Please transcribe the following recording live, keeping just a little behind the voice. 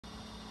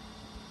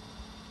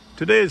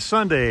Today is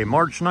Sunday,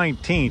 March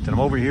 19th, and I'm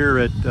over here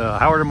at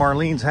Howard and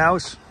Marlene's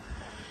house.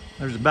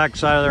 There's the back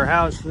side of their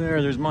house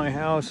there. There's my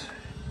house.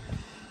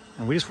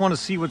 And we just want to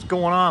see what's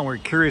going on. We're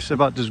curious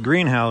about this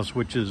greenhouse,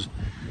 which is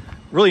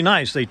really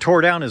nice. They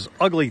tore down this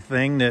ugly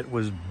thing that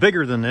was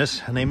bigger than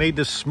this, and they made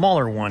this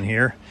smaller one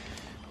here.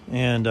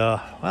 And,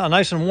 wow,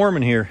 nice and warm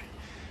in here.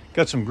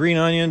 Got some green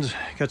onions,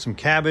 got some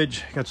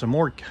cabbage, got some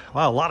more,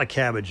 wow, a lot of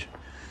cabbage.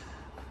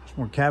 There's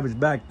more cabbage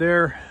back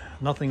there.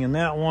 Nothing in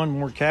that one.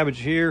 More cabbage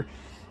here.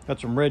 Got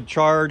some red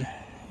chard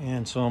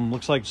and some,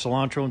 looks like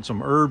cilantro and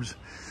some herbs.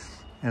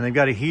 And they've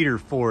got a heater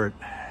for it.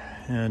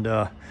 And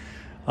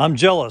I'm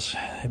jealous.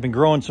 They've been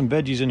growing some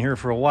veggies in here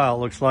for a while, it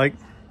looks like.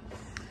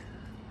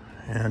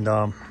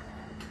 And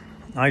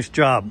nice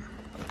job.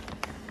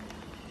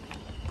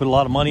 Put a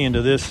lot of money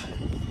into this.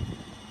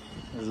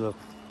 There's a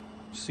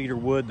cedar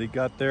wood they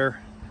got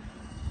there.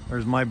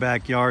 There's my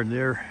backyard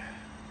there.